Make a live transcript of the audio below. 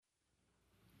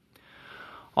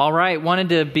All right, wanted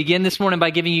to begin this morning by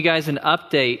giving you guys an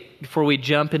update before we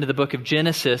jump into the book of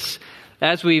Genesis.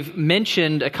 As we've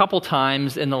mentioned a couple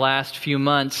times in the last few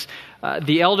months,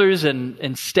 the elders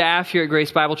and staff here at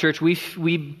Grace Bible Church,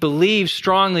 we believe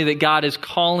strongly that God is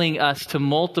calling us to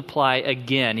multiply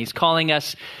again. He's calling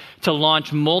us to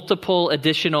launch multiple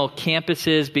additional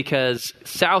campuses because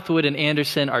Southwood and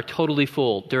Anderson are totally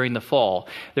full during the fall.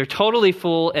 They're totally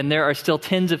full, and there are still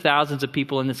tens of thousands of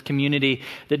people in this community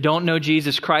that don't know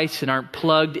Jesus Christ and aren't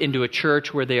plugged into a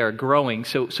church where they are growing.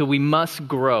 So we must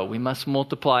grow. We must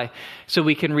multiply so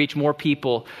we can reach more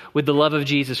people with the love of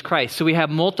Jesus Christ. So we have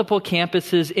multiple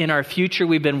campuses in our future.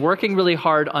 We've been working really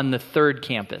hard on the third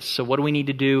campus. So what do we need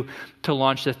to do to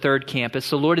launch the third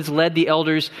campus? The Lord has led the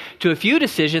elders to a few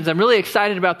decisions. I'm really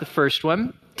excited about the first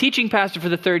one. Teaching pastor for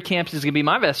the third campus is going to be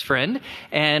my best friend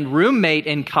and roommate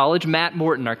in college, Matt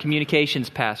Morton, our communications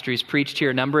pastor. He's preached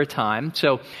here a number of times.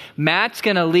 So Matt's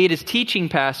going to lead as teaching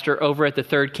pastor over at the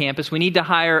third campus. We need to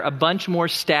hire a bunch more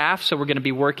staff, so we're going to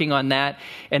be working on that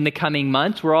in the coming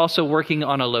months. We're also working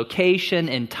on a location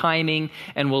and timing,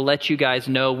 and we'll let you guys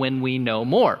know when we know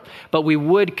more. But we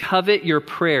would covet your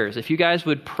prayers. If you guys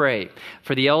would pray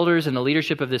for the elders and the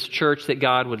leadership of this church, that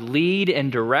God would lead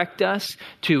and direct us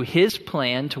to His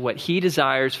plan, to what He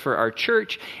desires for our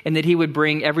church, and that He would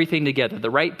bring everything together,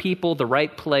 the right people, the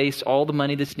right place, all the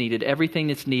money that's needed, everything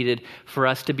that's needed for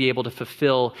us to be able to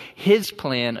fulfill His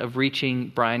plan of reaching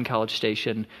Bryan College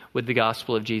Station with the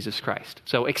gospel of Jesus Christ.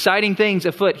 So exciting things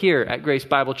afoot here at Grace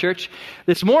Bible Church.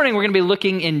 This morning we're going to be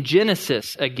looking in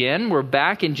Genesis again. We're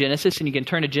back in Genesis, and you can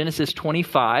turn to Genesis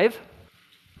 25.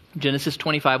 Genesis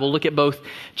 25. We'll look at both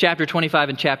chapter 25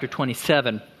 and chapter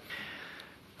 27.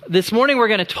 This morning we're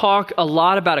going to talk a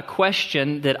lot about a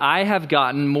question that I have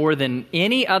gotten more than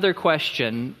any other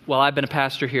question while I've been a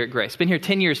pastor here at Grace. Been here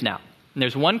 10 years now. And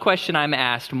there's one question I'm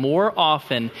asked more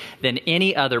often than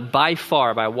any other, by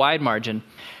far, by a wide margin.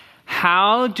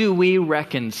 How do we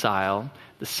reconcile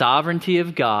the sovereignty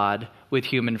of God with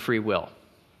human free will?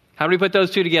 How do we put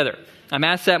those two together? I'm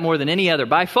asked that more than any other,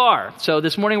 by far. So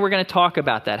this morning we're going to talk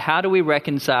about that. How do we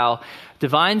reconcile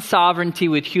divine sovereignty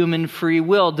with human free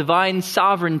will? Divine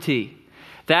sovereignty.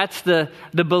 That's the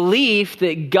belief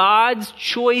that God's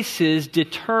choices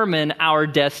determine our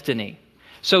destiny.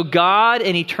 So God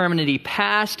in eternity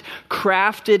past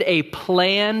crafted a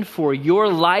plan for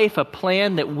your life, a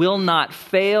plan that will not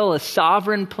fail, a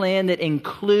sovereign plan that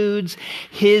includes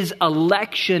His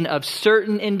election of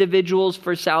certain individuals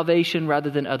for salvation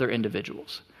rather than other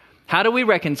individuals. How do we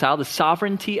reconcile the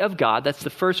sovereignty of God, that's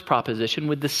the first proposition,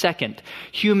 with the second,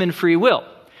 human free will?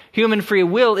 Human free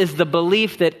will is the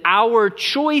belief that our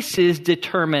choices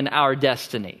determine our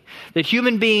destiny. That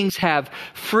human beings have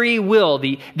free will,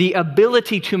 the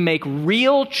ability to make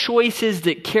real choices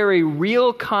that carry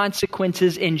real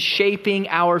consequences in shaping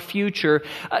our future,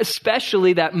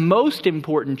 especially that most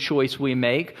important choice we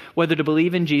make, whether to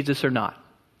believe in Jesus or not.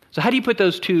 So how do you put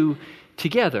those two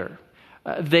together?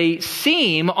 They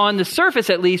seem, on the surface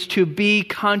at least, to be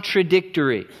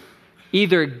contradictory.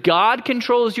 Either God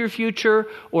controls your future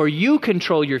or you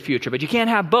control your future, but you can't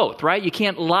have both, right? You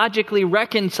can't logically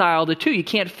reconcile the two. You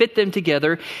can't fit them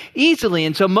together easily.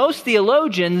 And so most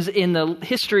theologians in the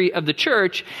history of the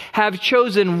church have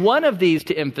chosen one of these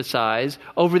to emphasize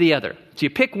over the other. So you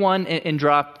pick one and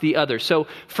drop the other. So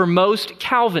for most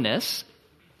Calvinists,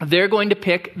 they're going to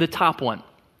pick the top one.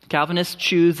 Calvinists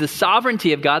choose the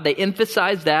sovereignty of God. They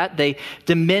emphasize that. They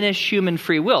diminish human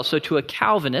free will. So to a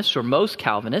Calvinist, or most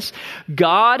Calvinists,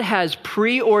 God has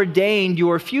preordained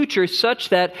your future such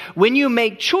that when you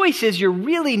make choices, you're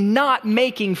really not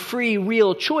making free,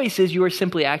 real choices. You are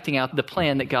simply acting out the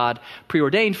plan that God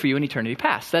preordained for you in eternity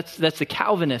past. That's the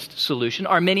Calvinist solution.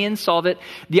 Arminians solve it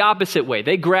the opposite way.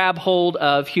 They grab hold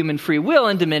of human free will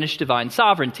and diminish divine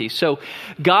sovereignty. So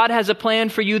God has a plan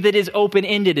for you that is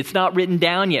open-ended. It's not written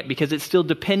down yet, because it's still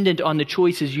dependent on the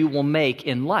choices you will make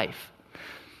in life.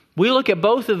 We look at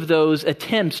both of those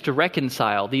attempts to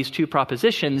reconcile these two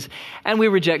propositions, and we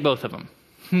reject both of them.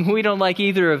 We don't like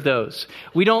either of those.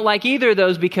 We don't like either of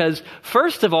those because,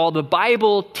 first of all, the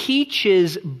Bible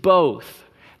teaches both,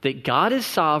 that God is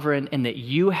sovereign and that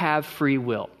you have free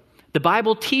will. The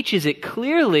Bible teaches it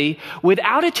clearly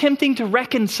without attempting to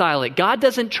reconcile it. God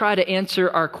doesn't try to answer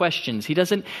our questions. He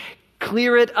doesn't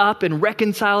clear it up and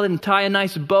reconcile it and tie a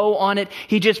nice bow on it.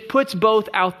 He just puts both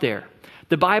out there.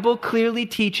 The Bible clearly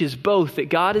teaches both, that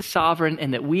God is sovereign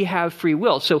and that we have free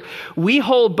will. So we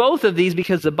hold both of these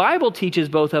because the Bible teaches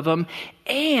both of them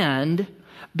and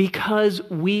because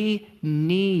we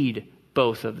need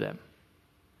both of them.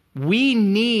 We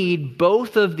need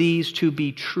both of these to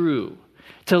be true,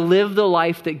 to live the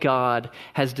life that God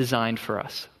has designed for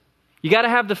us. You got to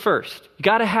have the first. You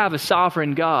got to have a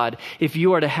sovereign God if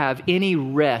you are to have any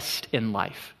rest in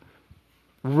life.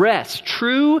 Rest,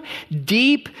 true,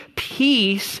 deep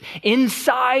peace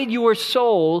inside your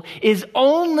soul is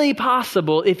only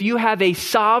possible if you have a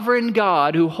sovereign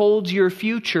God who holds your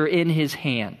future in his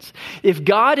hands. If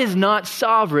God is not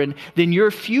sovereign, then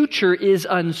your future is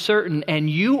uncertain and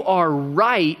you are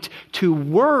right to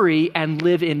worry and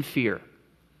live in fear.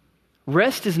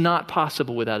 Rest is not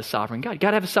possible without a sovereign God. You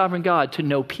got to have a sovereign God to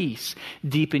know peace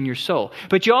deep in your soul.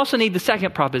 But you also need the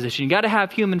second proposition. You got to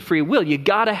have human free will. You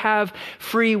got to have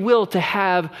free will to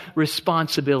have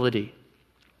responsibility.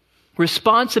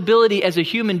 Responsibility as a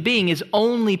human being is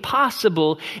only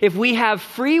possible if we have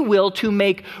free will to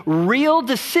make real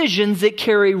decisions that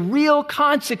carry real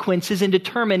consequences in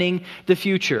determining the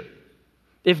future.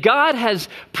 If God has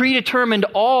predetermined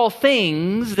all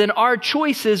things, then our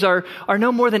choices are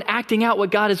no more than acting out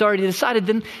what God has already decided.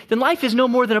 Then life is no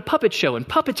more than a puppet show, and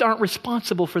puppets aren't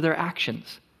responsible for their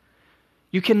actions.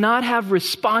 You cannot have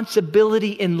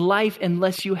responsibility in life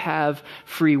unless you have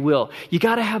free will. You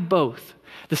got to have both.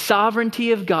 The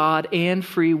sovereignty of God and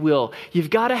free will. You've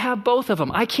got to have both of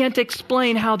them. I can't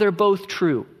explain how they're both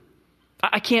true.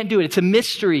 I can't do it. It's a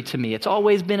mystery to me. It's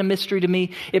always been a mystery to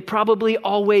me. It probably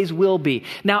always will be.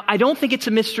 Now, I don't think it's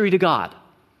a mystery to God.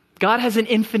 God has an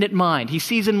infinite mind. He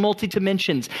sees in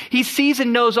multi-dimensions. He sees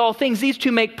and knows all things. These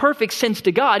two make perfect sense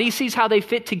to God. He sees how they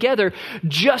fit together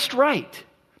just right.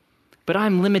 But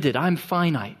I'm limited. I'm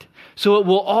finite. So it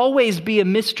will always be a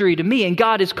mystery to me. And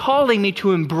God is calling me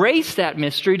to embrace that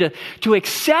mystery, to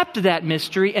accept that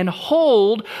mystery and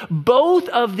hold both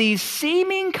of these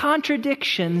seeming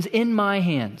contradictions in my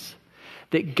hands.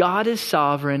 That God is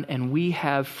sovereign and we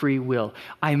have free will.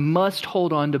 I must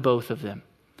hold on to both of them.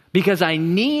 Because I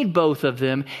need both of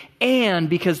them and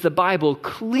because the Bible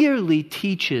clearly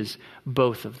teaches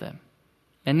both of them.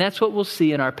 And that's what we'll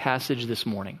see in our passage this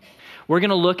morning. We're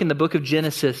going to look in the book of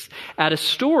Genesis at a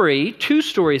story, two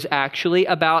stories actually,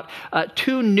 about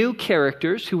two new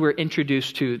characters who we're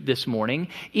introduced to this morning,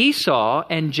 Esau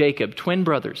and Jacob, twin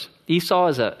brothers. Esau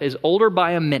is older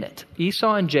by a minute.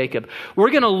 Esau and Jacob.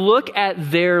 We're going to look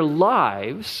at their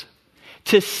lives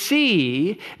to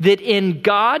see that in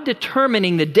God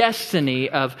determining the destiny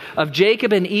of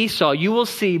Jacob and Esau, you will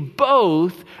see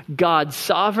both God's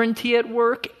sovereignty at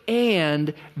work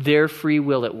and their free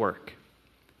will at work.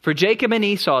 For Jacob and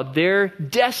Esau, their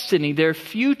destiny, their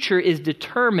future is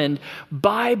determined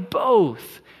by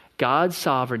both God's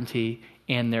sovereignty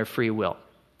and their free will.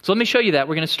 So let me show you that.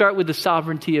 We're going to start with the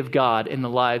sovereignty of God in the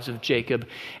lives of Jacob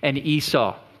and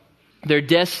Esau. Their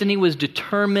destiny was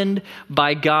determined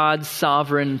by God's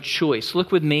sovereign choice.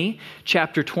 Look with me,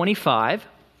 chapter 25.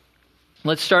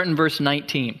 Let's start in verse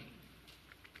 19.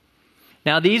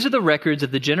 Now these are the records of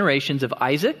the generations of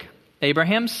Isaac,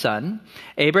 Abraham's son.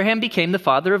 Abraham became the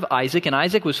father of Isaac, and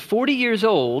Isaac was 40 years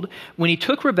old when he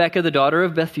took Rebekah, the daughter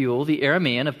of Bethuel, the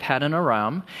Aramean of Paddan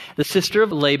Aram, the sister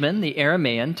of Laban, the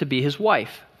Aramean, to be his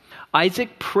wife.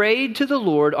 Isaac prayed to the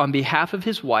Lord on behalf of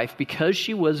his wife because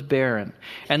she was barren.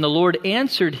 And the Lord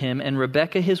answered him, and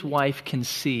Rebekah, his wife,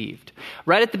 conceived.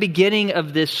 Right at the beginning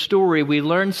of this story, we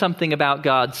learn something about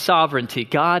God's sovereignty.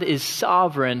 God is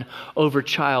sovereign over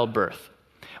childbirth.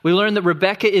 We learn that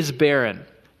Rebekah is barren.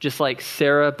 Just like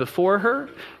Sarah before her,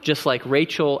 just like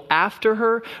Rachel after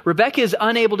her. Rebekah is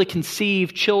unable to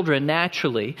conceive children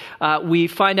naturally. We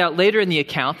find out later in the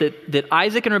account that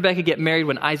Isaac and Rebekah get married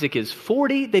when Isaac is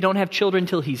 40. They don't have children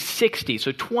until he's 60.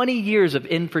 So 20 years of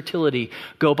infertility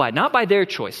go by. Not by their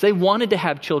choice. They wanted to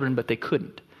have children, but they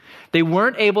couldn't. They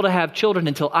weren't able to have children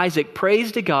until Isaac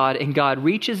prays to God, and God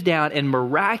reaches down and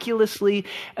miraculously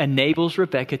enables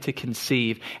Rebekah to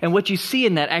conceive. And what you see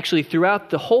in that actually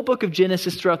throughout the whole book of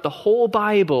Genesis, throughout the whole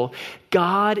Bible,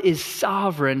 God is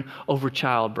sovereign over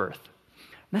childbirth.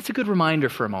 And that's a good reminder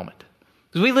for a moment.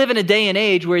 Because we live in a day and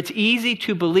age where it's easy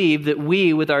to believe that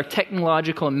we, with our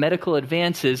technological and medical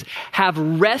advances, have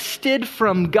wrested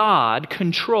from God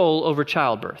control over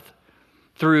childbirth.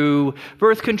 Through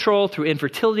birth control, through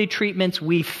infertility treatments,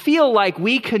 we feel like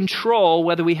we control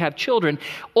whether we have children.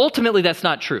 Ultimately, that's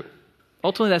not true.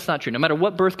 No matter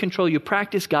what birth control you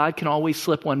practice, God can always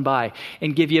slip one by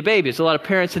and give you a baby. There's a lot of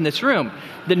parents in this room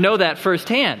that know that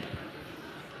firsthand.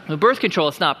 With birth control,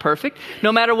 it's not perfect.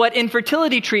 No matter what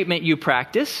infertility treatment you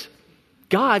practice,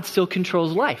 God still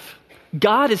controls life.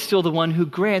 God is still the one who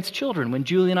grants children. When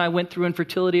Julie and I went through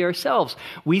infertility ourselves,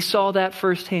 we saw that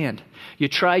firsthand. You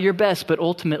try your best, but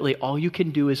ultimately all you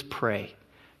can do is pray.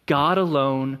 God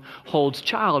alone holds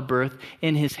childbirth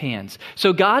in his hands.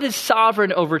 So God is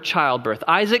sovereign over childbirth.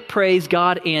 Isaac prays,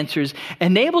 God answers,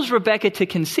 enables Rebekah to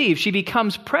conceive. She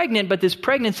becomes pregnant, but this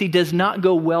pregnancy does not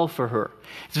go well for her.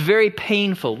 It's very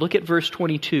painful. Look at verse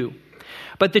 22.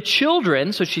 But the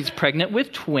children, so she's pregnant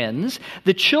with twins,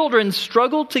 the children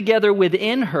struggled together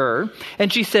within her,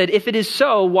 and she said, if it is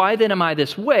so, why then am I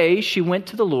this way? She went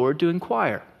to the Lord to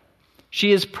inquire.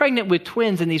 She is pregnant with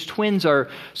twins, and these twins are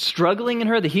struggling in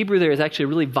her. The Hebrew there is actually a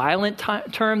really violent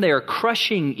term. They are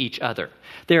crushing each other.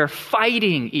 They are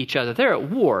fighting each other. They're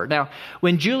at war. Now,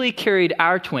 when Julie carried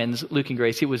our twins, Luke and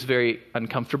Gracie, it was very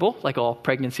uncomfortable, like all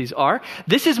pregnancies are.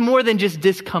 This is more than just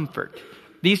discomfort.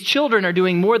 These children are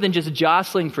doing more than just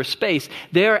jostling for space.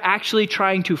 They are actually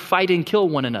trying to fight and kill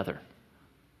one another.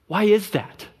 Why is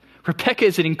that? Rebekah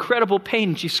is in incredible pain,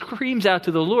 and she screams out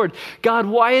to the Lord, God,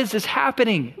 why is this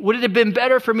happening? Would it have been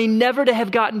better for me never to have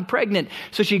gotten pregnant?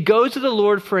 So she goes to the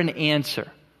Lord for an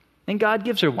answer, and God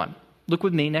gives her one. Look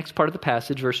with me, next part of the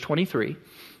passage, verse 23.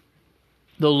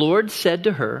 The Lord said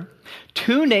to her,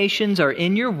 2 nations are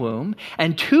in your womb,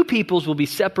 and 2 peoples will be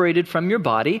separated from your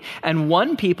body, and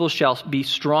one people shall be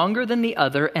stronger than the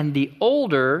other, and the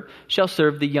older shall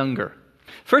serve the younger.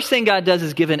 First thing God does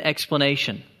is give an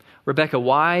explanation. Rebekah,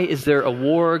 why is there a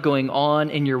war going on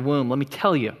in your womb? Let me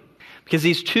tell you. Because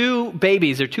these 2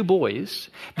 babies, they're 2 boys,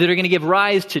 that are going to give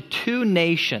rise to 2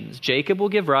 nations. Jacob will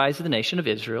give rise to the nation of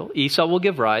Israel. Esau will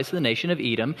give rise to the nation of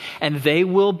Edom. And they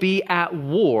will be at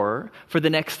war for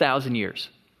the next 1,000 years.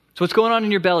 So what's going on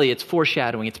in your belly? It's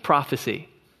foreshadowing. It's prophecy.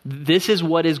 This is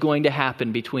what is going to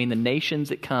happen between the nations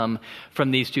that come from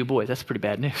these 2 boys. That's pretty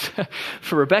bad news.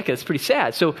 For Rebekah, it's pretty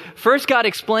sad. So first God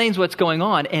explains what's going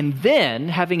on. And then,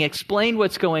 having explained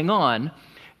what's going on,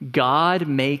 God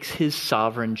makes his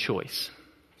sovereign choice.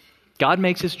 God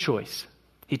makes his choice.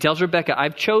 He tells Rebekah,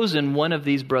 I've chosen one of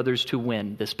these brothers to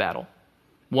win this battle.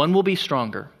 One will be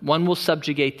stronger. One will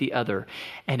subjugate the other.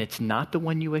 And it's not the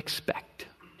one you expect.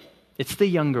 It's the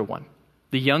younger one.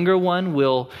 The younger one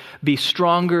will be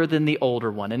stronger than the older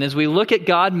one. And as we look at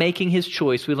God making his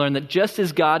choice, we learn that just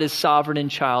as God is sovereign in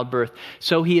childbirth,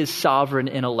 so he is sovereign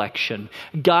in election.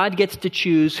 God gets to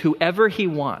choose whoever he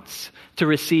wants to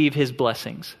receive his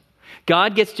blessings.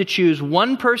 God gets to choose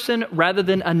one person rather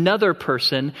than another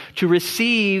person to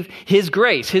receive his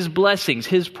grace, his blessings,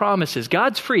 his promises.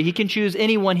 God's free. He can choose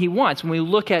anyone he wants. When we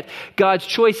look at God's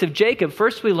choice of Jacob,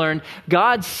 first we learn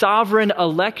God's sovereign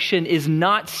election is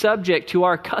not subject to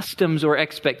our customs or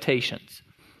expectations.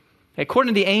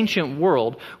 According to the ancient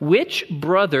world, which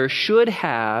brother should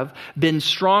have been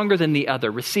stronger than the other,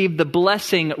 received the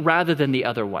blessing rather than the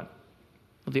other one?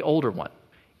 Well, the older one.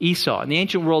 Esau. In the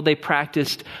ancient world, they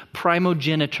practiced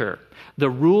primogeniture, the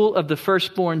rule of the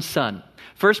firstborn son.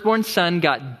 Firstborn son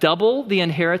got double the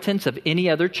inheritance of any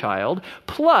other child,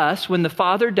 plus when the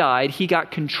father died, he got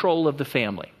control of the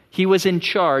family. He was in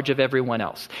charge of everyone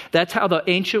else. That's how the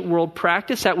ancient world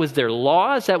practiced. That was their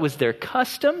laws. That was their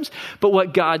customs. But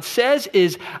what God says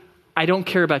is, I don't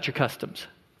care about your customs.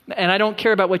 And I don't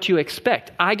care about what you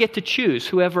expect. I get to choose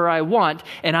whoever I want,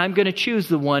 and I'm going to choose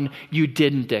the one you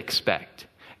didn't expect.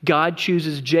 God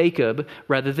chooses Jacob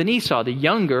rather than Esau, the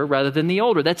younger rather than the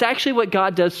older. That's actually what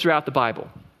God does throughout the Bible.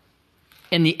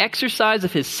 In the exercise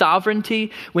of his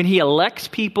sovereignty, when he elects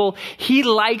people, he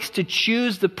likes to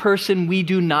choose the person we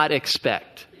do not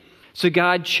expect. So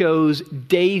God chose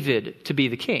David to be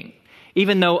the king.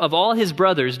 Even though of all his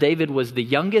brothers, David was the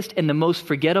youngest and the most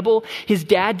forgettable, his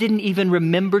dad didn't even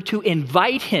remember to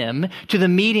invite him to the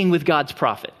meeting with God's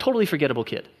prophet. Totally forgettable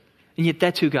kid. And yet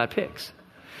that's who God picks.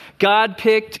 God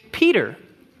picked Peter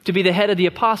to be the head of the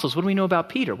apostles. What do we know about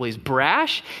Peter? Well, he's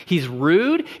brash, he's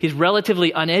rude, he's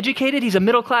relatively uneducated, he's a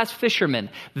middle-class fisherman.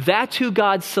 That's who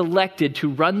God selected to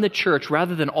run the church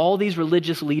rather than all these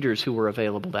religious leaders who were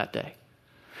available that day.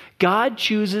 God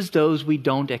chooses those we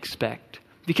don't expect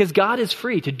because God is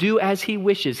free to do as he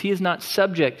wishes. He is not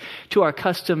subject to our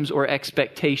customs or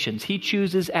expectations. He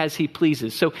chooses as he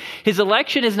pleases. So his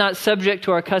election is not subject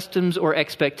to our customs or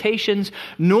expectations,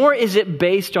 nor is it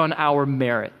based on our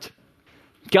merit.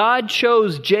 God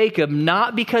chose Jacob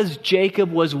not because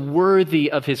Jacob was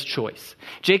worthy of his choice.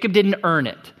 Jacob didn't earn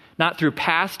it. Not through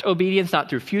past obedience, not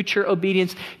through future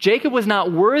obedience. Jacob was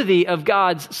not worthy of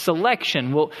God's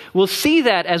selection. We'll see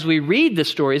that as we read the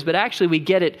stories, but actually we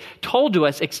get it told to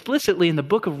us explicitly in the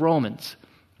book of Romans.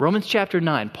 Romans chapter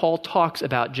 9, Paul talks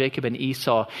about Jacob and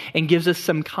Esau and gives us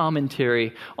some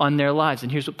commentary on their lives.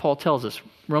 And here's what Paul tells us.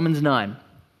 Romans 9,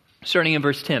 starting in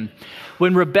verse 10.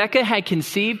 When Rebekah had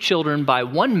conceived children by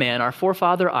one man, our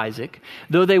forefather Isaac,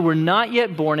 though they were not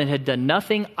yet born and had done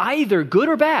nothing either good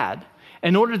or bad,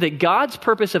 in order that God's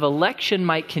purpose of election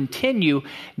might continue,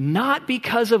 not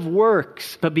because of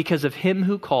works, but because of him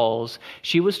who calls.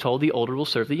 She was told the older will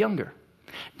serve the younger.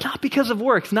 Not because of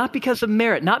works, not because of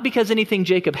merit, not because anything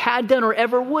Jacob had done or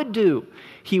ever would do.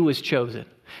 He was chosen.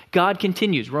 God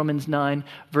continues, Romans 9,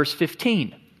 verse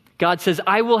 15. God says,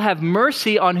 I will have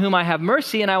mercy on whom I have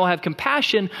mercy, and I will have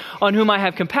compassion on whom I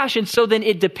have compassion. So then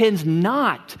it depends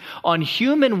not on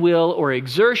human will or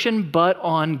exertion, but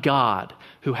on God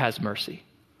who has mercy.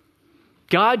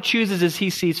 God chooses as he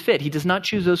sees fit. He does not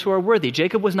choose those who are worthy.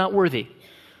 Jacob was not worthy.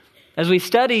 As we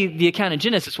study the account of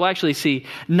Genesis, we'll actually see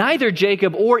neither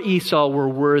Jacob or Esau were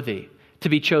worthy to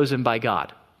be chosen by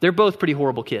God. They're both pretty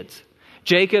horrible kids.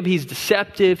 Jacob, he's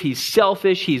deceptive, he's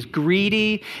selfish, he's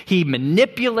greedy, he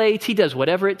manipulates, he does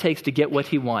whatever it takes to get what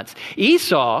he wants.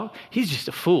 Esau, he's just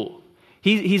a fool.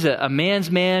 He's a man's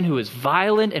man who is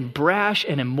violent and brash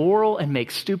and immoral and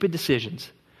makes stupid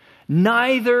decisions.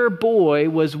 Neither boy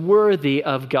was worthy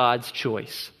of God's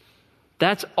choice.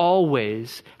 That's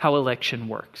always how election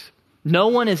works. No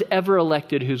one is ever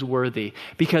elected who's worthy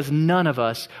because none of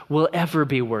us will ever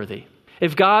be worthy.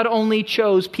 If God only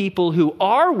chose people who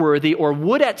are worthy or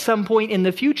would at some point in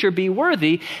the future be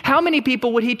worthy, how many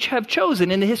people would he have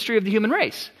chosen in the history of the human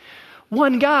race?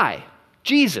 One guy,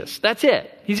 Jesus. That's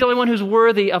it. He's the only one who's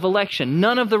worthy of election.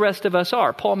 None of the rest of us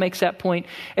are. Paul makes that point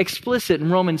explicit in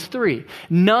Romans 3.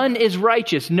 None is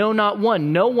righteous, no, not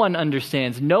one. No one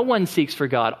understands. No one seeks for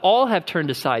God. All have turned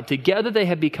aside. Together they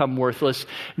have become worthless.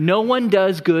 No one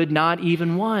does good, not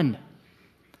even one.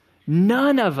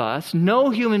 None of us,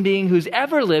 no human being who's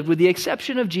ever lived, with the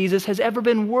exception of Jesus, has ever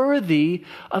been worthy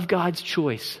of God's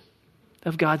choice,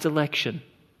 of God's election.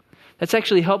 That's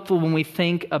actually helpful when we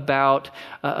think about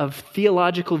a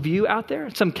theological view out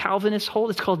there. Some Calvinists hold.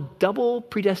 It's called double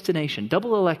predestination,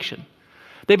 double election.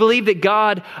 They believe that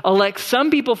God elects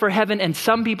some people for heaven and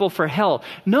some people for hell.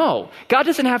 No, God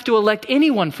doesn't have to elect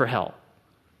anyone for hell.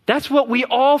 That's what we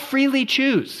all freely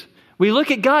choose. We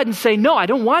look at God and say, no, I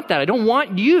don't want that. I don't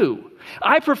want you.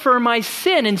 I prefer my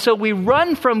sin. And so we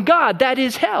run from God. That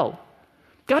is hell.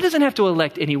 God doesn't have to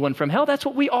elect anyone from hell. That's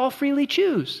what we all freely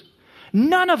choose.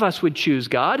 None of us would choose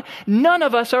God. None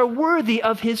of us are worthy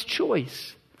of his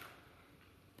choice.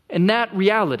 And that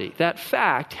reality, that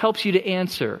fact, helps you to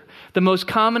answer the most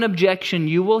common objection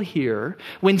you will hear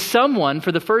when someone,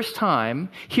 for the first time,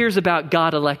 hears about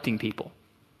God electing people.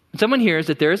 When someone hears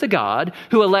that there is a God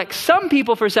who elects some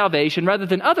people for salvation rather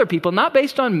than other people, not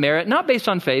based on merit, not based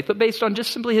on faith, but based on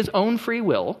just simply his own free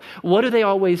will, what do they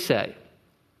always say?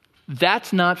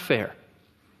 That's not fair.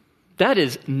 That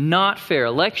is not fair.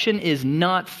 Election is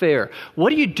not fair. What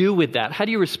do you do with that? How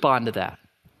do you respond to that?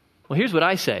 Well, here's what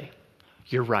I say.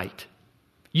 You're right.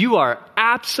 You are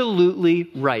absolutely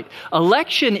right.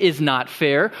 Election is not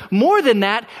fair. More than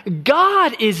that,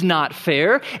 God is not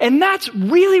fair. And that's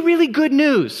really, really good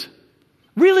news.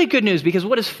 Really good news, because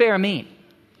what does fair mean?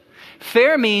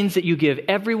 Fair means that you give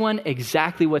everyone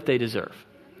exactly what they deserve.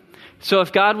 So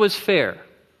if God was fair,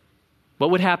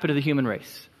 what would happen to the human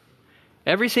race?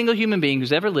 Every single human being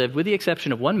who's ever lived, with the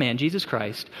exception of one man, Jesus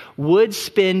Christ, would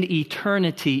spend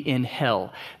eternity in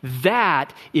hell.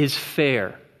 That is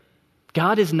fair.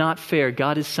 God is not fair.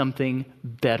 God is something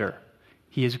better.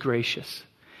 He is gracious.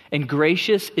 And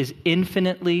gracious is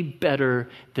infinitely better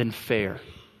than fair.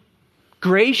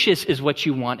 Gracious is what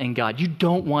you want in God. You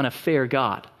don't want a fair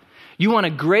God. You want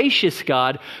a gracious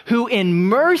God who in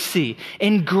mercy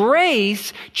and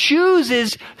grace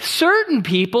chooses certain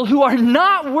people who are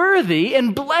not worthy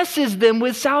and blesses them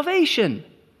with salvation.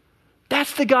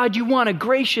 That's the God you want, a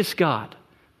gracious God.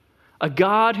 A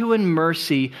God who in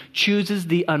mercy chooses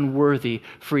the unworthy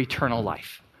for eternal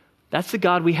life. That's the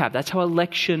God we have. That's how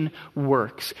election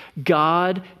works.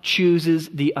 God chooses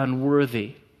the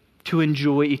unworthy to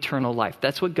enjoy eternal life.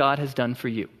 That's what God has done for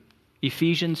you.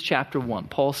 Ephesians chapter 1,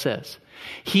 Paul says,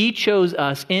 He chose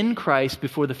us in Christ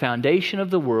before the foundation of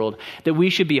the world, that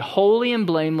we should be holy and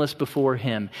blameless before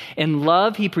Him. In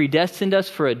love, He predestined us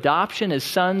for adoption as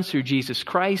sons through Jesus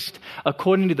Christ,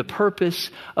 according to the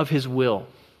purpose of His will.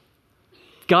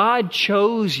 God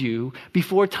chose you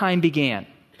before time began.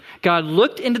 God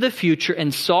looked into the future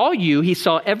and saw you. He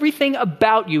saw everything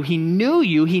about you. He knew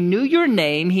you. He knew your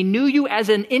name. He knew you as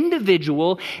an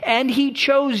individual, and He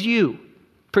chose you,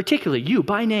 particularly you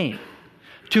by name,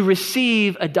 to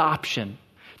receive adoption,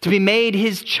 to be made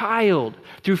His child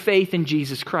through faith in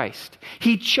Jesus Christ.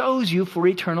 He chose you for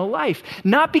eternal life,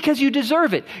 not because you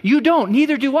deserve it. You don't,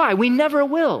 neither do I. We never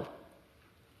will.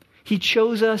 He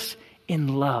chose us in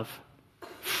love,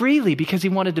 freely, because He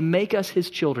wanted to make us His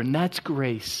children. That's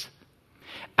grace.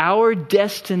 Our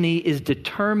destiny is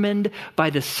determined by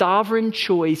the sovereign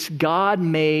choice God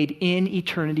made in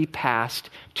eternity past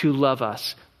to love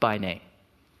us by name.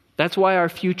 That's why our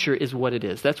future is what it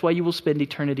is. That's why you will spend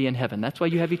eternity in heaven. That's why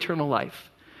you have eternal life.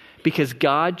 Because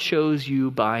God chose you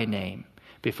by name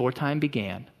before time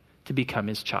began to become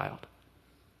his child.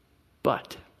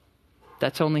 But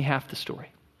that's only half the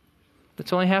story.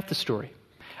 That's only half the story.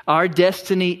 Our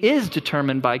destiny is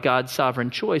determined by God's sovereign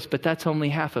choice, but that's only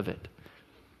half of it.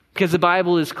 Because the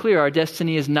Bible is clear, our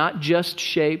destiny is not just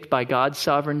shaped by God's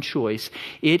sovereign choice,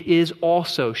 it is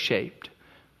also shaped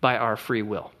by our free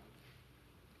will.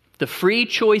 The free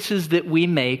choices that we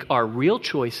make are real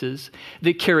choices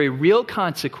that carry real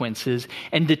consequences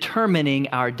and determining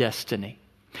our destiny.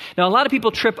 Now, a lot of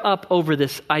people trip up over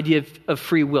this idea of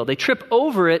free will. They trip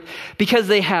over it because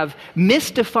they have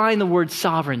misdefined the word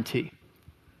sovereignty.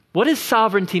 What does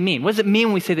sovereignty mean? What does it mean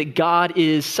when we say that God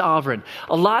is sovereign?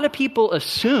 A lot of people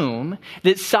assume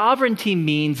that sovereignty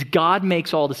means God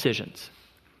makes all decisions.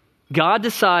 God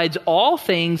decides all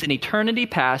things in eternity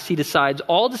past. He decides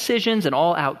all decisions and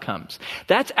all outcomes.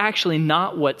 That's actually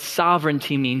not what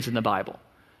sovereignty means in the Bible.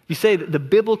 You say that the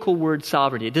biblical word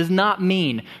sovereignty, it does not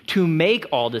mean to make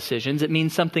all decisions. It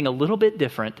means something a little bit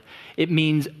different. It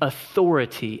means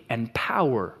authority and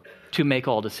power to make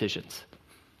all decisions.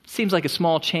 Seems like a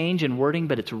small change in wording,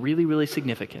 but it's really, really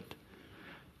significant.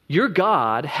 Your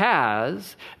God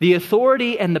has the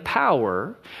authority and the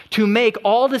power to make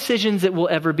all decisions that will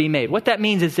ever be made. What that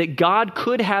means is that God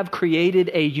could have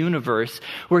created a universe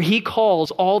where he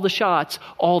calls all the shots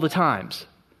all the times,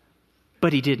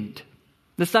 but he didn't.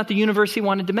 That's not the universe he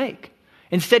wanted to make.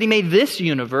 Instead, he made this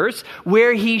universe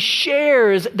where he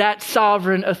shares that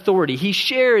sovereign authority. He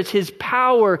shares his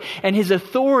power and his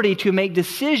authority to make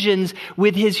decisions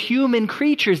with his human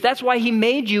creatures. That's why he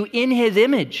made you in his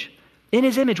image. In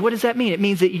his image, what does that mean? It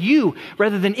means that you,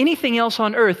 rather than anything else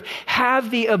on earth, have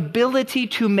the ability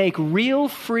to make real,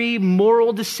 free,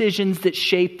 moral decisions that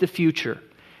shape the future.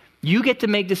 You get to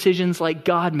make decisions like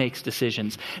God makes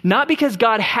decisions. Not because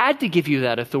God had to give you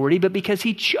that authority, but because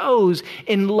he chose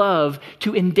in love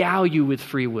to endow you with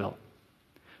free will.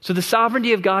 So the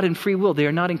sovereignty of God and free will, they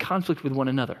are not in conflict with one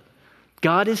another.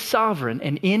 God is sovereign,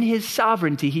 and in his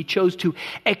sovereignty, he chose to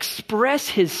express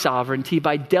his sovereignty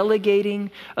by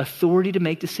delegating authority to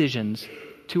make decisions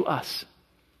to us.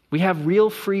 We have real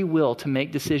free will to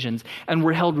make decisions, and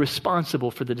we're held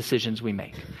responsible for the decisions we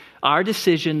make. Our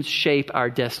decisions shape our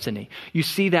destiny. You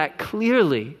see that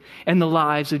clearly in the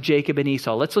lives of Jacob and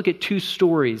Esau. Let's look at two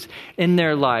stories in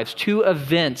their lives, two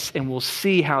events, and we'll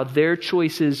see how their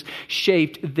choices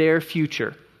shaped their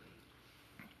future.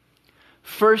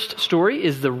 First story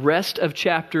is the rest of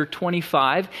chapter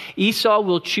 25. Esau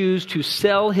will choose to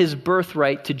sell his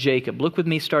birthright to Jacob. Look with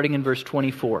me starting in verse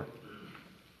 24.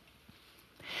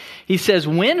 He says,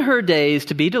 when her days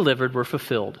to be delivered were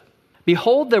fulfilled,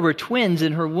 behold, there were twins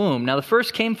in her womb. Now the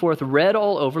first came forth red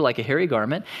all over like a hairy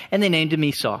garment, and they named him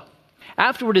Esau.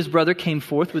 Afterward his brother came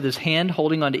forth with his hand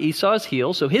holding onto Esau's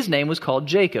heel, so his name was called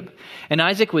Jacob. And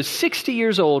Isaac was 60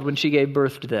 years old when she gave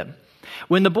birth to them.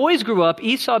 When the boys grew up,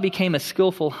 Esau became a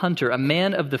skillful hunter, a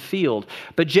man of the field.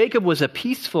 But Jacob was a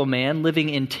peaceful man living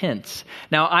in tents.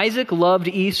 Now Isaac loved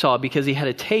Esau because he had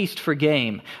a taste for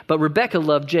game, but Rebekah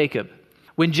loved Jacob.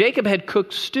 When Jacob had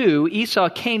cooked stew, Esau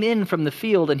came in from the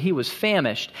field and he was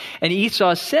famished. And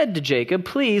Esau said to Jacob,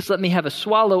 please let me have a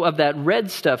swallow of that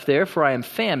red stuff there, for I am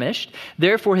famished.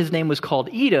 Therefore his name was called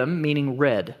Edom, meaning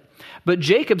red. But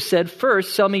Jacob said,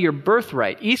 first, sell me your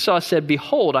birthright. Esau said,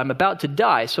 behold, I'm about to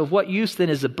die. So of what use then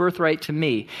is the birthright to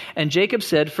me? And Jacob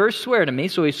said, first swear to me.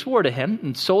 So he swore to him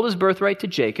and sold his birthright to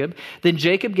Jacob. Then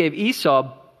Jacob gave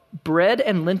Esau bread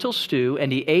and lentil stew,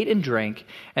 and he ate and drank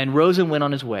and rose and went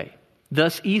on his way.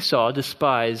 Thus Esau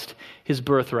despised his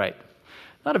birthright.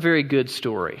 Not a very good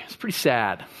story. It's pretty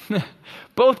sad.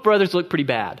 Both brothers look pretty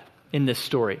bad in this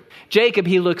story. Jacob,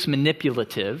 he looks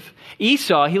manipulative.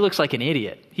 Esau, he looks like an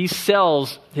idiot. He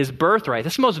sells his birthright.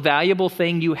 That's the most valuable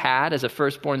thing you had as a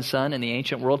firstborn son in the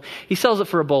ancient world. He sells it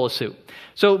for a bowl of soup.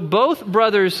 So both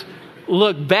brothers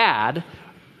look bad,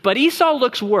 but Esau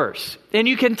looks worse. And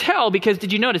you can tell because,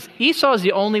 did you notice, Esau is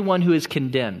the only one who is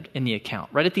condemned in the account,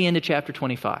 right at the end of chapter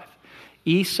 25.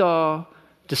 Esau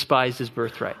despised his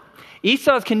birthright.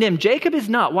 Esau is condemned. Jacob is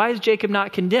not. Why is Jacob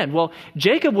not condemned? Well,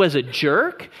 Jacob was a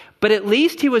jerk, but at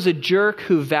least he was a jerk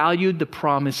who valued the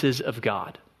promises of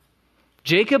God.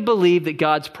 Jacob believed that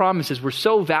God's promises were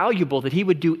so valuable that he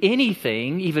would do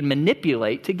anything, even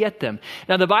manipulate, to get them.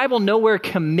 Now, the Bible nowhere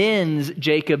commends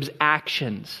Jacob's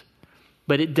actions,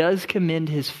 but it does commend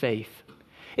his faith.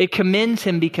 It commends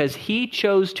him because he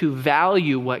chose to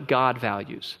value what God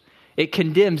values. It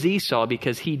condemns Esau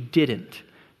because he didn't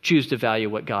choose to value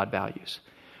what God values.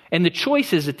 And the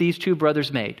choices that these two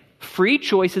brothers made, free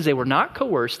choices, they were not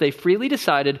coerced. They freely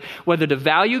decided whether to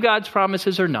value God's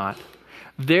promises or not.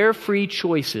 Their free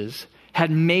choices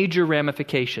had major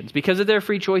ramifications. Because of their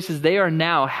free choices, they are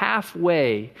now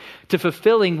halfway to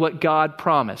fulfilling what God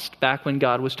promised back when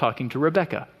God was talking to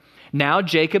Rebekah. Now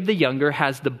Jacob the younger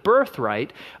has the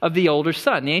birthright of the older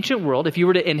son. In the ancient world, if you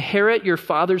were to inherit your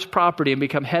father's property and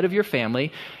become head of your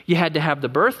family, you had to have the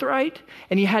birthright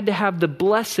and you had to have the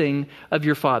blessing of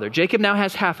your father. Jacob now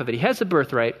has half of it. He has the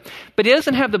birthright, but he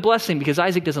doesn't have the blessing because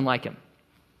Isaac doesn't like him.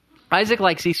 Isaac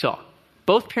likes Esau.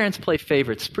 Both parents play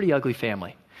favorites. Pretty ugly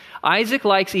family. Isaac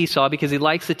likes Esau because he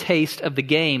likes the taste of the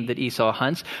game that Esau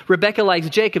hunts. Rebekah likes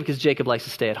Jacob because Jacob likes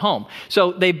to stay at home.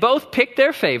 So they both pick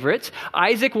their favorites.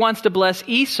 Isaac wants to bless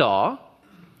Esau.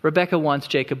 Rebekah wants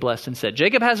Jacob blessed instead.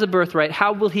 Jacob has the birthright.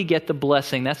 How will he get the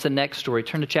blessing? That's the next story.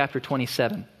 Turn to chapter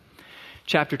 27.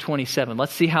 Chapter 27.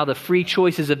 Let's see how the free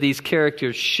choices of these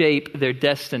characters shape their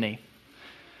destiny.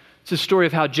 It's a story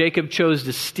of how Jacob chose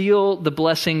to steal the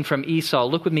blessing from Esau.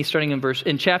 Look with me starting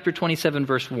in chapter 27,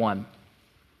 verse 1.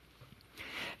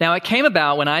 Now it came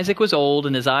about when Isaac was old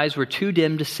and his eyes were too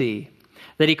dim to see,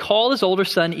 that he called his older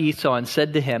son Esau and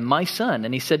said to him, "My son."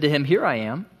 And he said to him, "Here I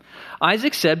am."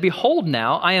 Isaac said, "Behold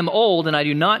now, I am old and I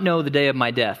do not know the day of my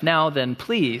death. Now then,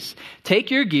 please, take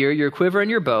your gear, your quiver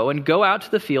and your bow, and go out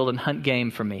to the field and hunt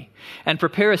game for me. And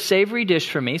prepare a savory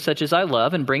dish for me, such as I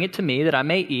love, and bring it to me that I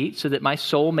may eat, so that my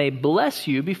soul may bless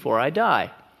you before I die."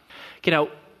 Okay, now,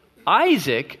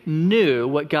 Isaac knew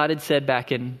what God had said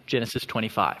back in Genesis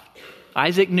 25.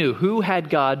 Isaac knew who had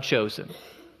God chosen.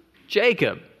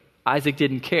 Jacob. Isaac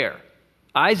didn't care.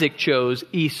 Isaac chose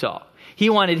Esau. He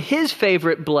wanted his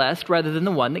favorite blessed rather than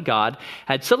the one that God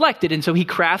had selected. And so he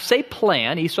crafts a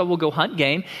plan. Esau will go hunt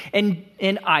game, and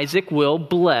Isaac will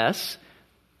bless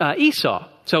Esau.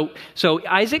 So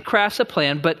Isaac crafts a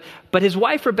plan, but his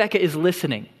wife Rebekah is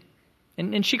listening.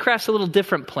 And she crafts a little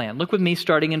different plan. Look with me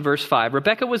starting in verse 5.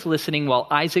 Rebekah was listening while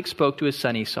Isaac spoke to his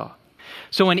son Esau.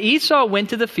 So when Esau went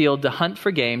to the field to hunt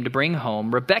for game to bring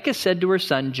home, Rebekah said to her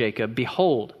son Jacob,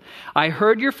 "Behold, I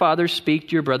heard your father speak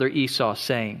to your brother Esau,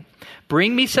 saying,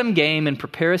 'Bring me some game and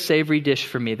prepare a savory dish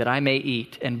for me that I may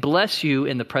eat and bless you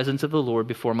in the presence of the Lord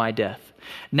before my death.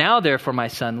 Now, therefore, my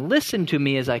son, listen to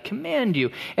me as I command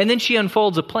you.'" And then she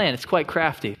unfolds a plan. It's quite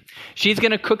crafty. She's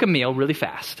going to cook a meal really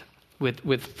fast.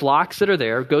 With flocks that are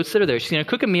there, goats that are there. She's going to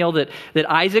cook a meal that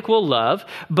Isaac will love,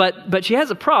 but she has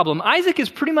a problem. Isaac is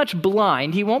pretty much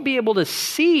blind. He won't be able to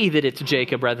see that it's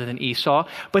Jacob rather than Esau,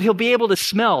 but he'll be able to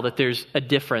smell that there's a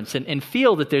difference and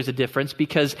feel that there's a difference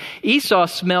because Esau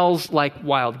smells like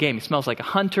wild game. He smells like a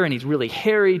hunter and he's really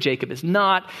hairy. Jacob is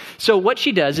not. So what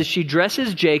she does is she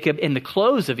dresses Jacob in the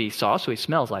clothes of Esau, so he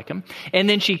smells like him, and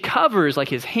then she covers like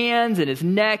his hands and his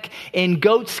neck in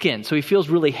goat skin, so he feels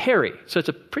really hairy. So it's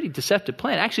a pretty deceptive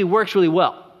plan. It actually works really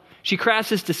well. She crafts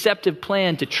this deceptive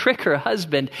plan to trick her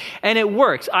husband, and it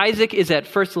works. Isaac is at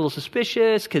first a little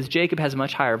suspicious because Jacob has a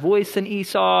much higher voice than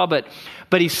Esau, but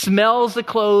he smells the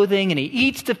clothing and he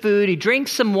eats the food, he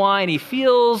drinks some wine, he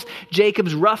feels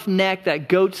Jacob's rough neck, that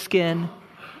goat skin,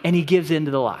 and he gives in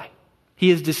to the lie. He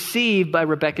is deceived by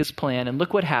Rebekah's plan, and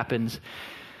look what happens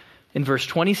in verse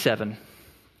 27.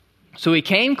 So he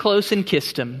came close and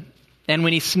kissed him. And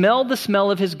when he smelled the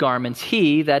smell of his garments,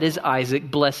 he, that is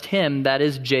Isaac, blessed him, that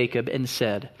is Jacob, and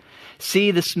said,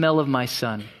 "See, the smell of my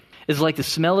son is like the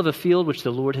smell of a field which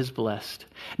the Lord has blessed.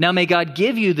 Now may God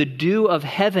give you the dew of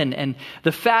heaven and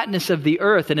the fatness of the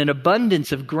earth and an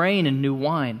abundance of grain and new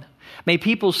wine. May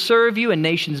people serve you and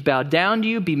nations bow down to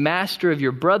you. Be master of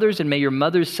your brothers, and may your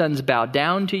mother's sons bow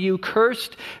down to you.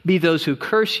 Cursed be those who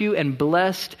curse you, and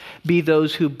blessed be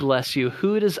those who bless you."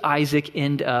 Who does Isaac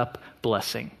end up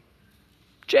blessing?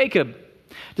 Jacob.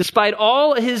 Despite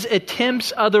all his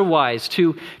attempts otherwise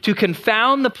to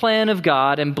confound the plan of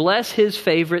God and bless his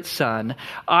favorite son,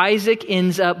 Isaac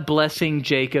ends up blessing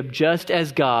Jacob just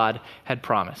as God had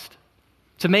promised.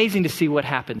 It's amazing to see what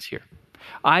happens here.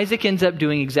 Isaac ends up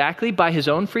doing exactly by his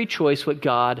own free choice what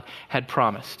God had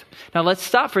promised. Now let's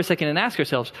stop for a second and ask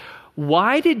ourselves,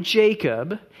 why did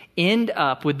Jacob end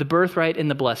up with the birthright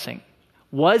and the blessing?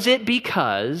 Was it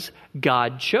because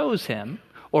God chose him?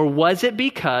 Or was it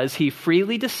because he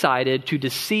freely decided to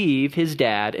deceive his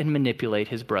dad and manipulate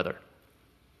his brother?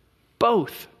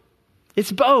 Both.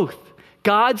 It's both.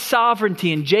 God's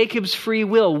sovereignty and Jacob's free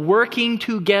will working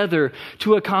together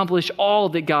to accomplish all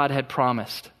that God had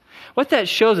promised. What that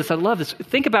shows us, I love this.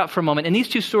 Think about for a moment, in these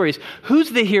two stories, who's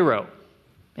the hero?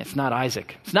 It's not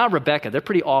Isaac. It's not Rebekah. They're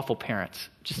pretty awful parents.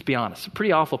 Just to be honest,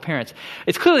 pretty awful parents.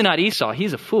 It's clearly not Esau.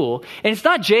 He's a fool. And it's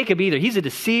not Jacob either. He's a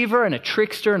deceiver and a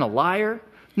trickster and a liar.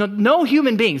 No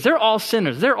human beings. They're all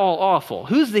sinners. They're all awful.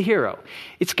 Who's the hero?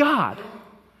 It's God.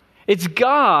 It's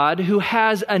God who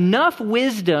has enough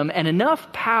wisdom and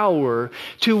enough power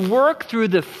to work through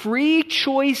the free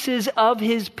choices of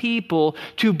his people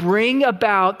to bring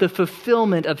about the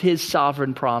fulfillment of his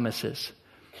sovereign promises.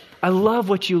 I love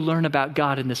what you learn about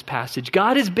God in this passage.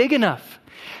 God is big enough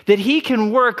that he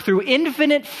can work through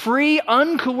infinite, free,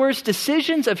 uncoerced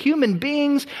decisions of human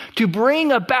beings to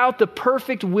bring about the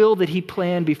perfect will that he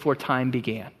planned before time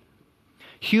began.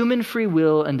 Human free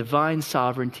will and divine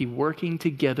sovereignty working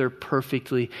together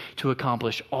perfectly to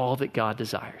accomplish all that God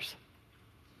desires.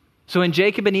 So in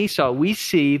Jacob and Esau, we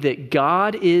see that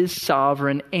God is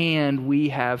sovereign and we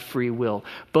have free will.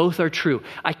 Both are true.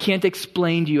 I can't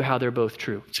explain to you how they're both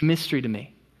true. It's a mystery to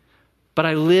me. But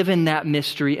I live in that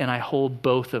mystery and I hold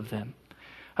both of them.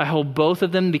 I hold both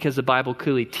of them because the Bible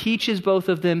clearly teaches both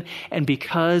of them and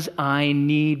because I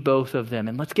need both of them.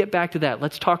 And let's get back to that.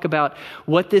 Let's talk about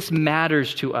what this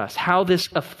matters to us, how this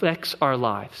affects our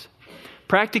lives.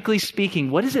 Practically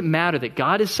speaking, what does it matter that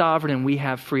God is sovereign and we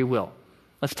have free will?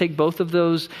 Let's take both of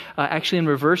those actually in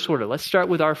reverse order. Let's start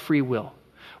with our free will.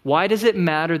 Why does it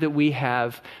matter that we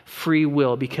have free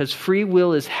will? Because free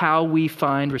will is how we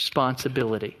find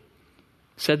responsibility.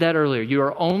 Said that earlier. You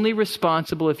are only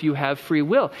responsible if you have free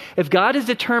will. If God has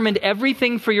determined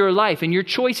everything for your life and your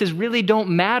choices really don't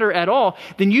matter at all,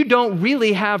 then you don't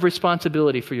really have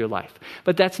responsibility for your life.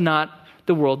 But that's not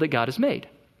the world that God has made.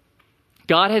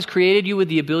 God has created you with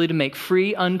the ability to make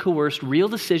free, uncoerced, real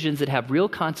decisions that have real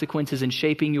consequences in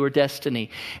shaping your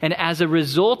destiny. And as a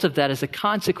result of that, as a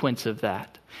consequence of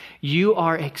that, you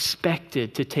are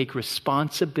expected to take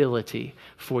responsibility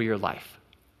for your life.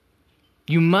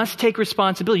 You must take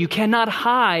responsibility. You cannot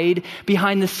hide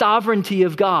behind the sovereignty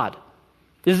of God.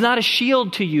 This is not a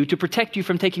shield to you to protect you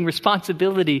from taking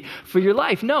responsibility for your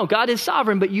life. No, God is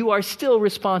sovereign, but you are still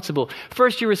responsible.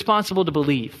 First, you're responsible to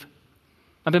believe.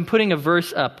 I've been putting a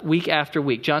verse up week after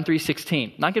week, John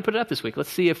 3:16. Not going to put it up this week. Let's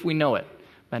see if we know it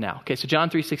by now. Okay, so John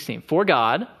 3:16. For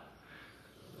God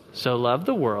so loved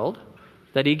the world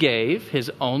that he gave his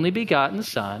only begotten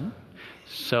Son,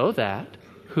 so that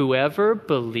whoever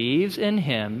believes in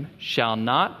him shall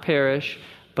not perish,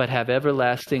 but have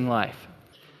everlasting life.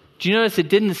 Do you notice it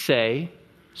didn't say,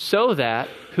 so that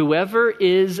whoever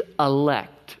is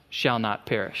elect shall not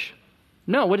perish?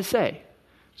 No, what did it say?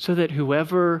 So that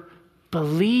whoever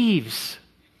believes.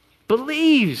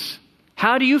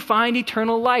 How do you find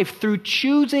eternal life? Through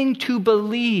choosing to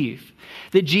believe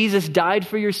that Jesus died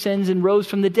for your sins and rose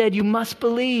from the dead. You must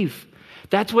believe.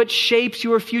 That's what shapes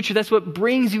your future. That's what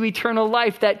brings you eternal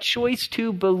life. That choice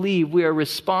to believe. We are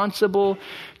responsible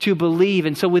to believe.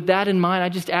 And so with that in mind, I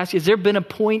just ask you, has there been a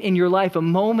point in your life, a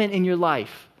moment in your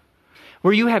life,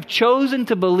 where you have chosen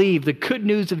to believe the good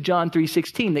news of John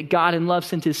 3:16, that God in love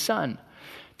sent his Son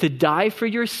to die for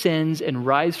your sins and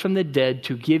rise from the dead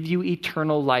to give you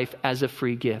eternal life as a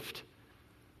free gift?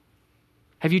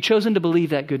 Have you chosen to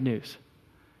believe that good news?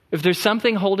 If there's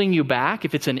something holding you back,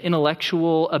 if it's an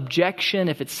intellectual objection,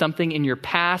 if it's something in your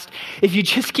past, if you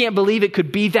just can't believe it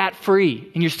could be that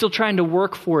free and you're still trying to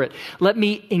work for it, let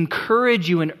me encourage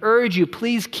you and urge you,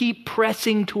 please keep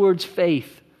pressing towards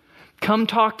faith. Come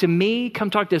talk to me. Come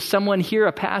talk to someone here,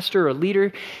 a pastor or a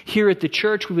leader here at the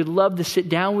church. We would love to sit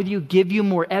down with you, give you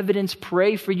more evidence,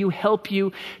 pray for you, help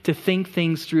you to think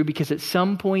things through, because at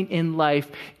some point in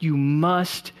life, you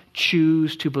must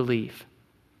choose to believe.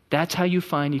 That's how you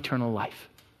find eternal life.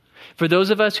 For those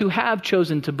of us who have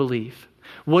chosen to believe,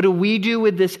 what do we do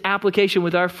with this application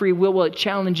with our free will? Well, it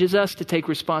challenges us to take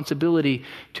responsibility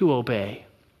to obey.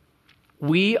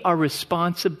 We are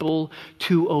responsible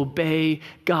to obey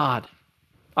God.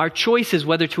 Our choices,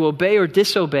 whether to obey or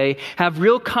disobey, have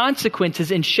real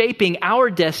consequences in shaping our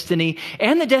destiny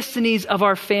and the destinies of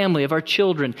our family, of our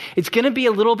children. It's going to be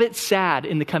a little bit sad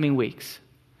in the coming weeks.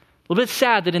 A little bit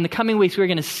sad that in the coming weeks we're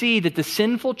going to see that the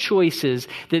sinful choices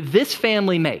that this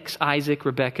family makes, Isaac,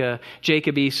 Rebekah,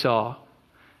 Jacob, Esau,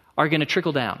 are going to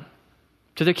trickle down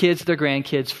to their kids, to their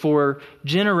grandkids. For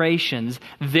generations,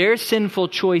 their sinful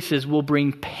choices will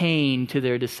bring pain to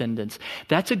their descendants.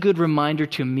 That's a good reminder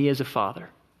to me as a father.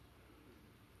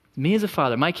 Me as a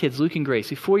father, my kids, Luke and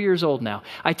Gracie, 4 years old now.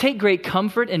 I take great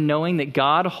comfort in knowing that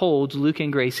God holds Luke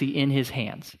and Gracie in his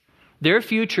hands. Their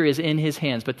future is in his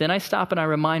hands, but then I stop and I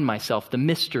remind myself the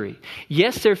mystery.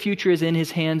 Yes, their future is in his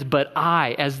hands, but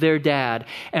I, as their dad,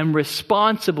 am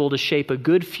responsible to shape a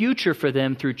good future for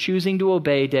them through choosing to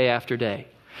obey day after day.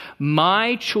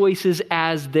 My choices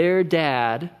as their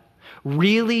dad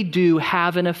really do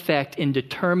have an effect in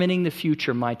determining the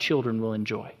future my children will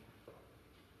enjoy.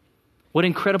 What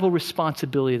incredible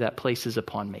responsibility that places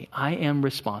upon me. I am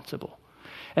responsible.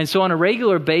 And so on a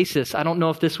regular basis, I don't know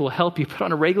if this will help you, but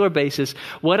on a regular basis,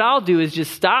 what I'll do is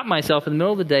just stop myself in the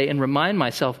middle of the day and remind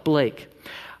myself, Blake,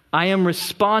 I am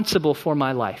responsible for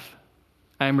my life.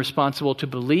 I am responsible to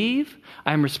believe,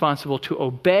 I am responsible to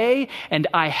obey, and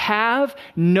I have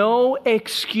no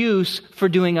excuse for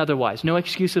doing otherwise. No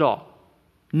excuse at all.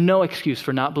 No excuse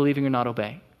for not believing or not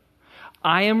obeying.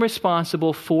 I am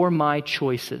responsible for my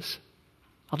choices.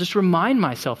 I'll just remind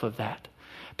myself of that.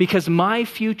 Because my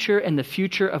future and the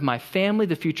future of my family,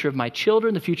 the future of my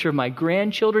children, the future of my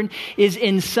grandchildren is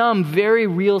in some very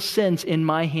real sense in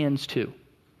my hands too.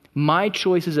 My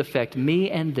choices affect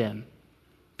me and them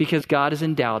because God has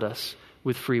endowed us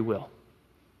with free will.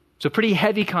 So pretty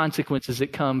heavy consequences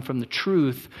that come from the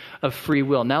truth of free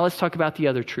will. Now let's talk about the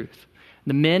other truth.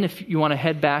 The men, if you want to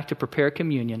head back to prepare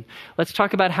communion, let's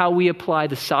talk about how we apply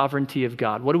the sovereignty of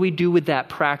God. What do we do with that,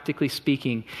 practically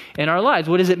speaking, in our lives?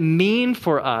 What does it mean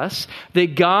for us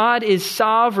that God is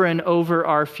sovereign over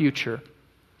our future?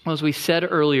 Well, as we said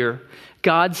earlier,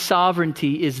 God's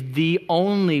sovereignty is the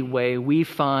only way we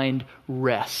find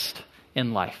rest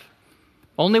in life.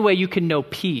 Only way you can know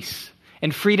peace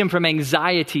and freedom from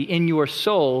anxiety in your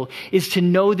soul is to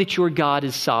know that your God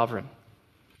is sovereign.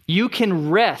 You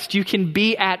can rest, you can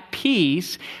be at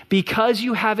peace because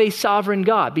you have a sovereign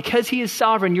God. Because He is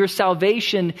sovereign, your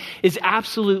salvation is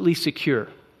absolutely secure.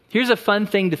 Here's a fun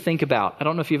thing to think about. I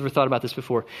don't know if you've ever thought about this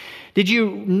before. Did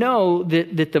you know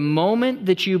that the moment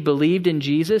that you believed in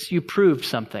Jesus, you proved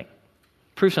something?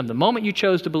 Proved something. The moment you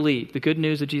chose to believe the good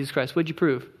news of Jesus Christ, what did you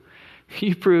prove?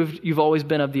 You proved you've always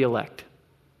been of the elect.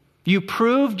 You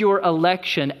proved your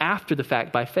election after the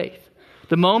fact by faith.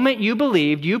 The moment you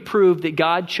believed, you proved that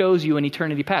God chose you in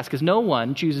eternity past, because no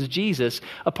one chooses Jesus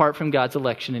apart from God's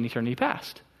election in eternity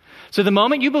past. So the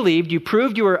moment you believed, you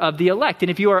proved you were of the elect. And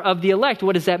if you are of the elect,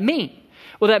 what does that mean?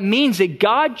 Well, that means that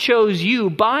God chose you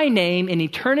by name in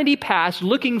eternity past,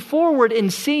 looking forward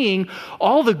and seeing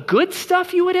all the good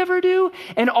stuff you would ever do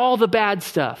and all the bad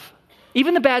stuff.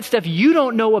 Even the bad stuff you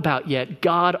don't know about yet,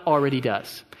 God already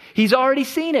does. He's already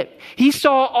seen it. He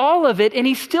saw all of it and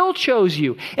He still chose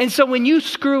you. And so when you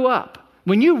screw up,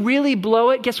 when you really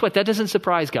blow it, guess what? That doesn't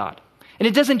surprise God. And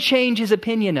it doesn't change His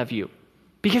opinion of you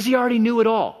because He already knew it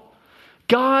all.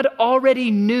 God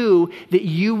already knew that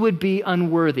you would be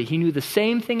unworthy. He knew the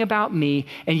same thing about me,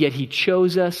 and yet He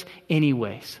chose us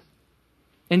anyways.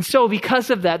 And so because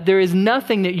of that, there is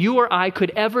nothing that you or I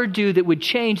could ever do that would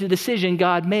change the decision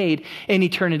God made in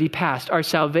eternity past. Our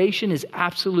salvation is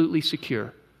absolutely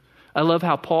secure. I love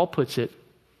how Paul puts it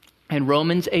in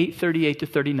Romans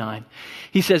 8:38-39.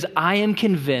 He says, I am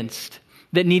convinced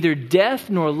that neither death,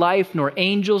 nor life, nor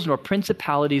angels, nor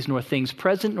principalities, nor things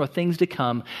present, nor things to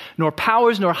come, nor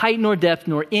powers, nor height, nor depth,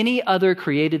 nor any other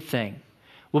created thing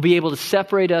will be able to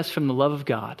separate us from the love of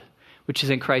God, which is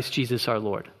in Christ Jesus our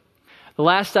Lord. The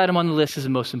last item on the list is the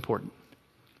most important.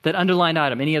 That underlined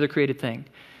item, any other created thing,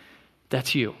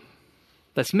 that's you.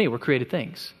 That's me. We're created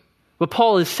things. What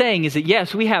Paul is saying is that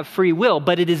yes, we have free will,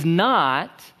 but it is not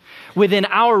within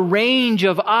our range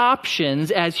of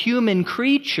options as human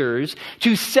creatures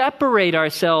to separate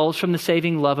ourselves from the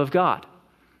saving love of God.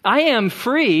 I am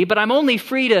free, but I'm only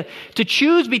free to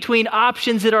choose between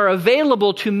options that are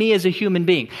available to me as a human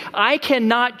being. I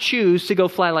cannot choose to go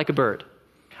fly like a bird.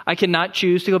 I cannot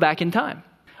choose to go back in time.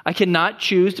 I cannot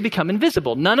choose to become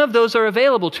invisible. None of those are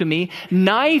available to me.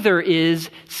 Neither is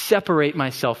separate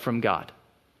myself from God.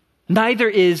 Neither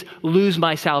is lose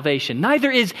my salvation.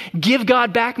 Neither is give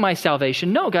God back my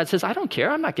salvation. No, God says, I don't care.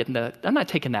 I'm not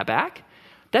taking that back.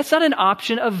 That's not an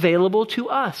option available to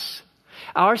us.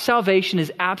 Our salvation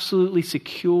is absolutely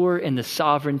secure in the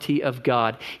sovereignty of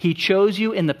God. He chose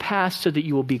you in the past so that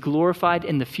you will be glorified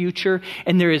in the future,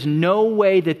 and there is no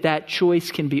way that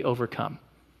choice can be overcome.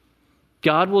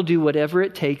 God will do whatever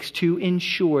it takes to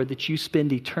ensure that you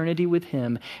spend eternity with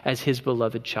Him as His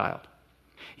beloved child.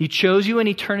 He chose you in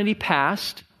eternity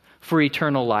past for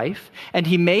eternal life, and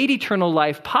He made eternal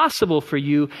life possible for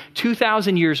you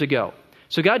 2,000 years ago.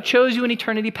 So God chose you in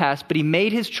eternity past, but He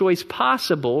made His choice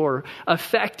possible or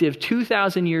effective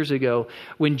 2,000 years ago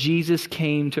when Jesus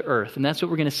came to earth. And that's what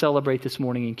we're going to celebrate this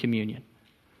morning in communion.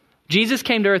 Jesus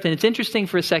came to earth, and it's interesting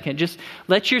for a second. Just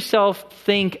let yourself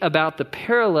think about the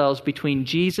parallels between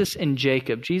Jesus and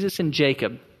Jacob. Jesus and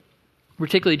Jacob,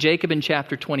 particularly Jacob in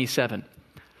chapter 27.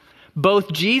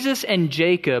 Both Jesus and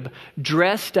Jacob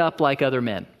dressed up like other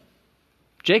men.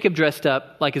 Jacob dressed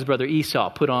up like his brother Esau,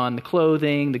 put on the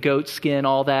clothing, the goat skin,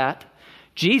 all that.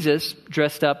 Jesus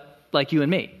dressed up like you and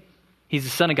me. He's the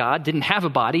Son of God, didn't have a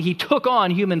body. He took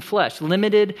on human flesh,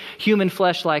 limited human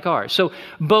flesh like ours. So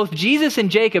both Jesus and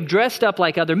Jacob dressed up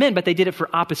like other men, but they did it for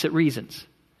opposite reasons.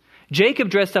 Jacob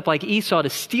dressed up like Esau to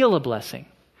steal a blessing.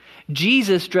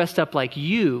 Jesus dressed up like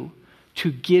you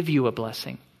to give you a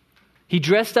blessing. He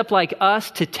dressed up like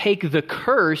us to take the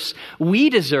curse we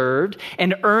deserved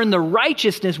and earn the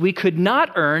righteousness we could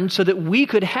not earn so that we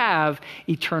could have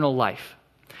eternal life.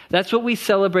 That's what we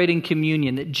celebrate in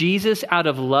communion, that Jesus, out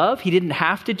of love, he didn't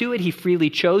have to do it. He freely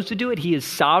chose to do it. He is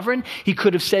sovereign. He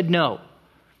could have said no,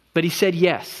 but he said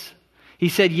yes. He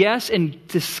said yes and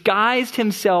disguised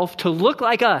himself to look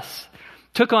like us,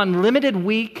 took on limited,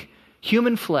 weak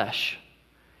human flesh,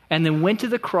 and then went to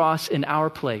the cross in our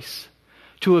place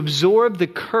to absorb the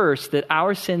curse that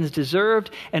our sins deserved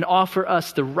and offer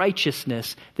us the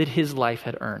righteousness that his life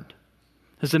had earned.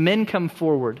 As the men come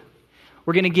forward,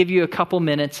 we're going to give you a couple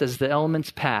minutes as the elements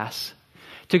pass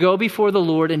to go before the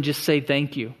Lord and just say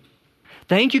thank you.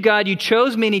 Thank you, God, you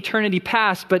chose me in eternity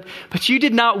past, but you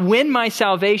did not win my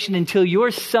salvation until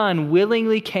your Son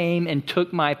willingly came and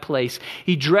took my place.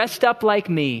 He dressed up like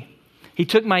me. He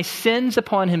took my sins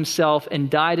upon himself and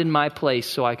died in my place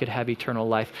so I could have eternal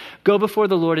life. Go before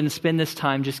the Lord and spend this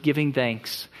time just giving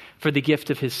thanks for the gift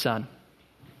of his Son.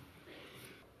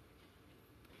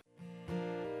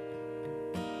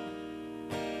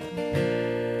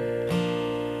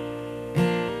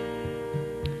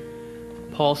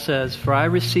 Paul says, "For I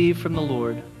received from the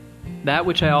Lord that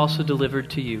which I also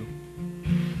delivered to you,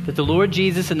 that the Lord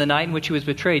Jesus, in the night in which he was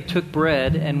betrayed, took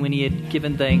bread, and when he had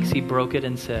given thanks, he broke it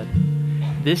and said,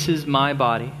 'This is my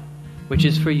body, which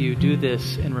is for you. Do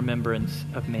this in remembrance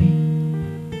of me.'"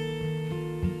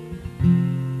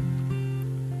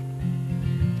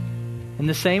 In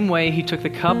the same way, he took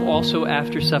the cup also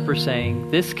after supper,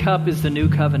 saying, "This cup is the new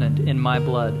covenant in my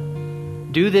blood.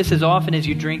 Do this as often as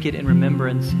you drink it in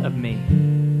remembrance of me."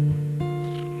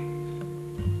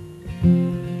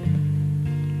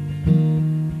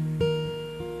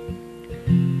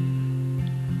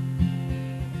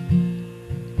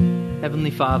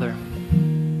 Heavenly Father,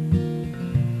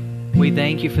 we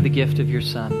thank you for the gift of your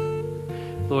Son.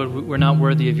 Lord, we're not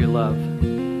worthy of your love.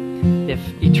 If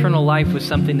eternal life was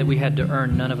something that we had to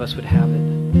earn, none of us would have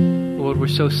it. Lord, we're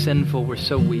so sinful, we're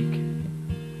so weak.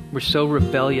 We're so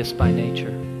rebellious by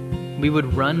nature. We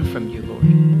would run from you,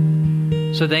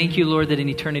 Lord. So thank you, Lord, that in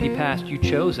eternity past you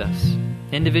chose us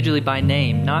individually by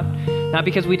name, not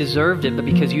because we deserved it, but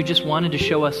because you just wanted to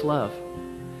show us love.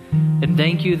 And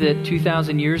thank you that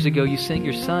 2,000 years ago you sent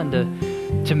your Son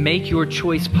to make your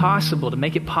choice possible, to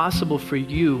make it possible for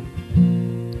you,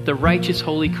 the righteous,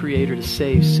 holy Creator, to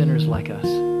save sinners like us.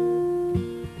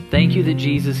 Thank you that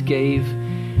Jesus gave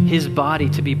his body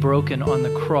to be broken on the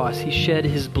cross. He shed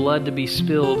his blood to be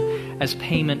spilled as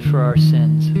payment for our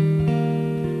sins.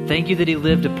 Thank you that he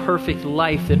lived a perfect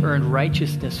life that earned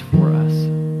righteousness for us.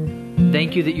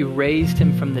 Thank you that you raised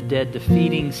him from the dead,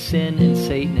 defeating sin and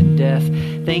Satan and death.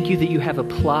 Thank you that you have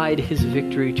applied his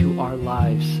victory to our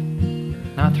lives,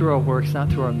 not through our works,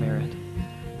 not through our merit,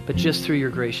 but just through your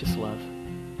gracious love.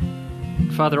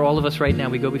 Father, all of us right now,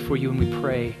 we go before you and we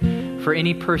pray for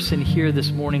any person here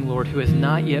this morning, Lord, who has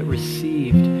not yet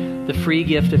received the free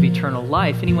gift of eternal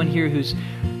life. Anyone here who's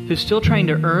still trying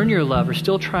to earn your love or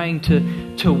still trying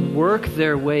to work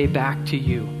their way back to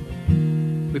you.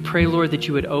 We pray, Lord, that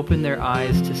you would open their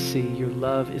eyes to see your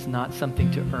love is not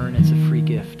something to earn, it's a free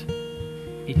gift.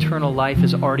 Eternal life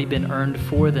has already been earned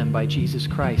for them by Jesus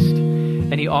Christ,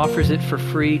 and he offers it for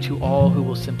free to all who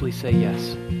will simply say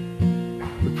yes.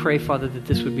 We pray, Father, that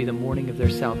this would be the morning of their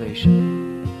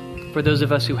salvation. For those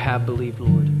of us who have believed,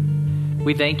 Lord,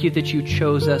 we thank you that you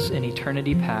chose us in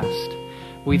eternity past.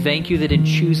 We thank you that in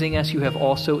choosing us, you have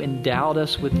also endowed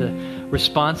us with the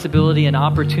responsibility and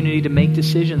opportunity to make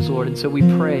decisions, Lord. And so we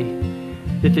pray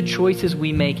that the choices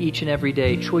we make each and every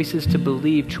day, choices to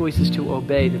believe, choices to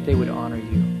obey, that they would honor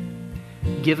you.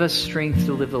 Give us strength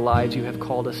to live the lives you have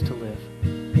called us to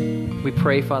live. We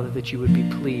pray, Father, that you would be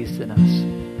pleased in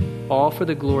us, all for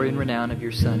the glory and renown of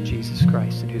your Son, Jesus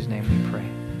Christ, in whose name we pray.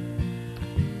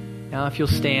 Now, if you'll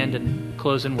stand and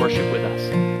close in worship with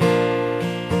us.